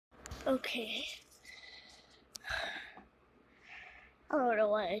Okay. I don't know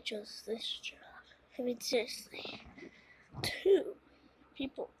why I chose this job. I mean, seriously. 2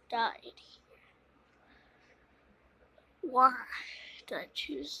 people died here. Why did I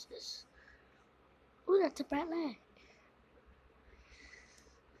choose this? Ooh, that's a bad leg.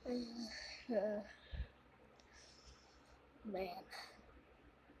 Man.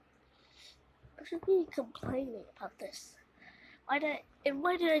 I should be complaining about this. Why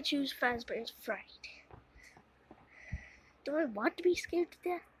did I choose Fazbear's Fright? Do I want to be scared to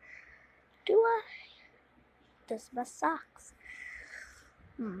death? Do I? This must sucks.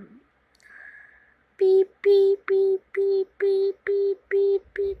 Beep, beep, beep, beep, beep, beep,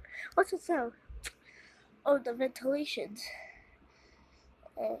 beep, beep. What's the sound? Oh, the ventilations.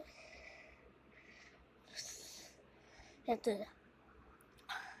 Have to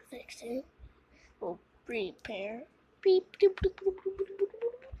fix it. We'll repair. Beep, doop, doop, doop, doop, doop, doop, doop.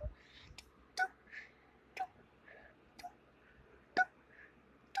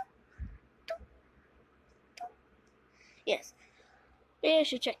 Yes. Maybe I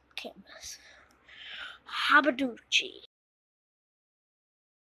should check the cameras. Habaduchi.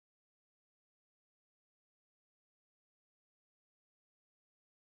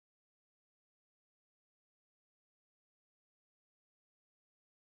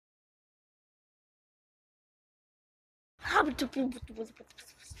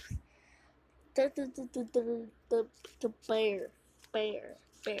 The bear.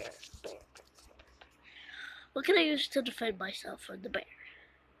 What can I use to defend myself from the bear?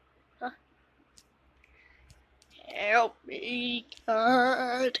 Huh? Help me,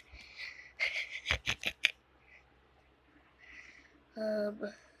 God. Oh.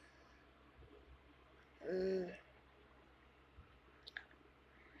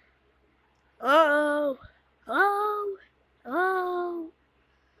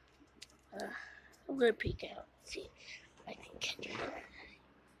 I'm gonna peek out and see if I can catch her.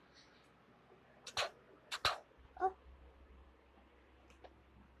 Oh.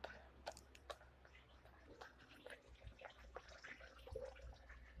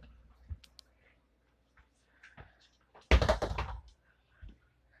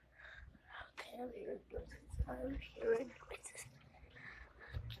 Okay, I'm hearing noises.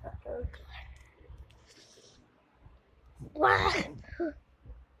 Okay. Wow!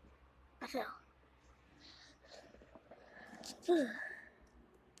 I fell.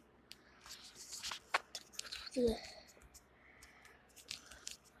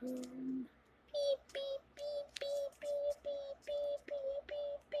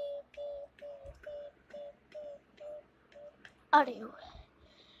 Audio.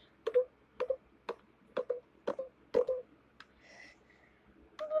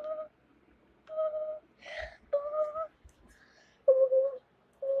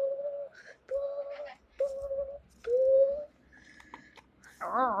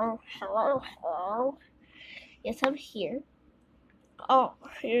 Hello. Yes, I'm here. Oh,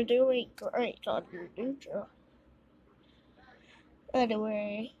 you're doing great on your new job.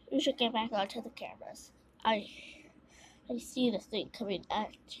 Anyway, you should get back onto the cameras. I see the thing coming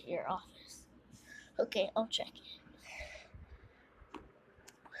at your office. Okay, I'll check it.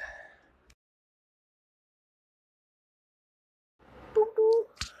 Boop, boop.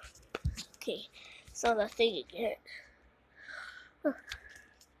 Okay, so the thing again.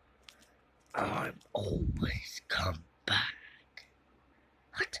 I'm always come back.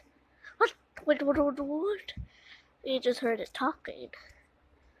 What? What? You just heard it talking.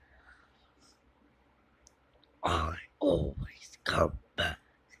 I always come back.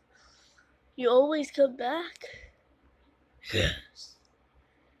 You always come back? Yes.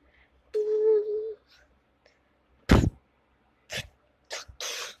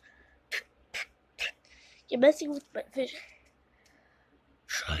 You're messing with my vision.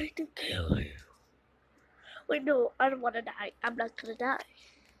 Trying to kill you. Wait, no, I don't want to die. I'm not gonna die.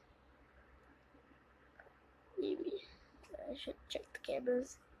 Maybe I should check the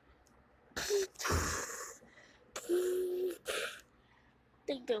cameras.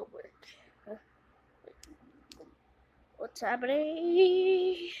 They don't work. Huh? What's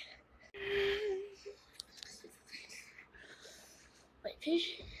happening? My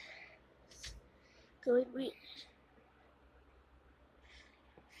vision is going weird.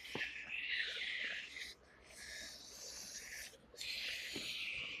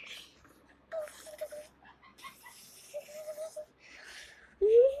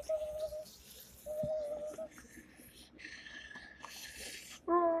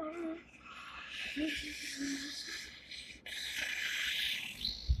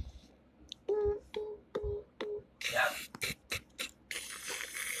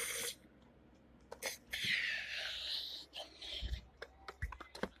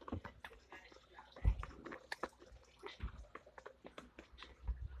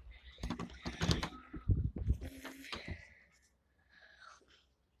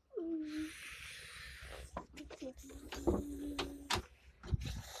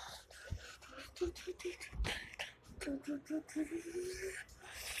 I knew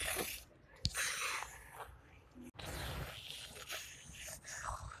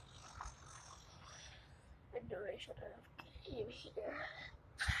I should have came here.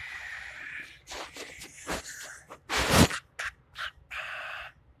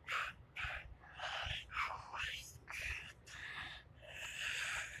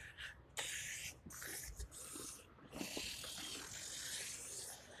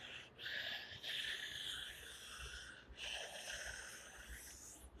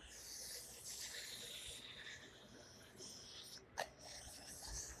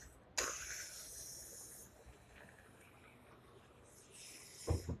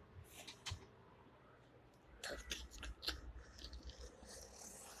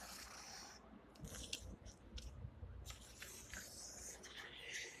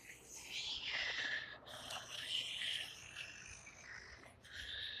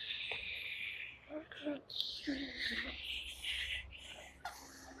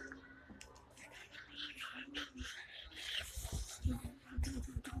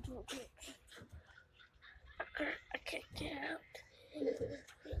 I can't get out.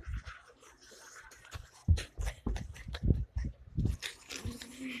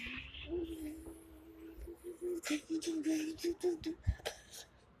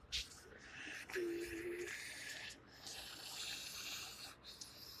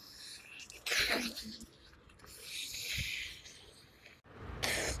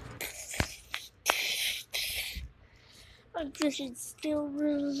 My vision's still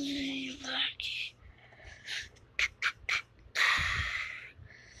really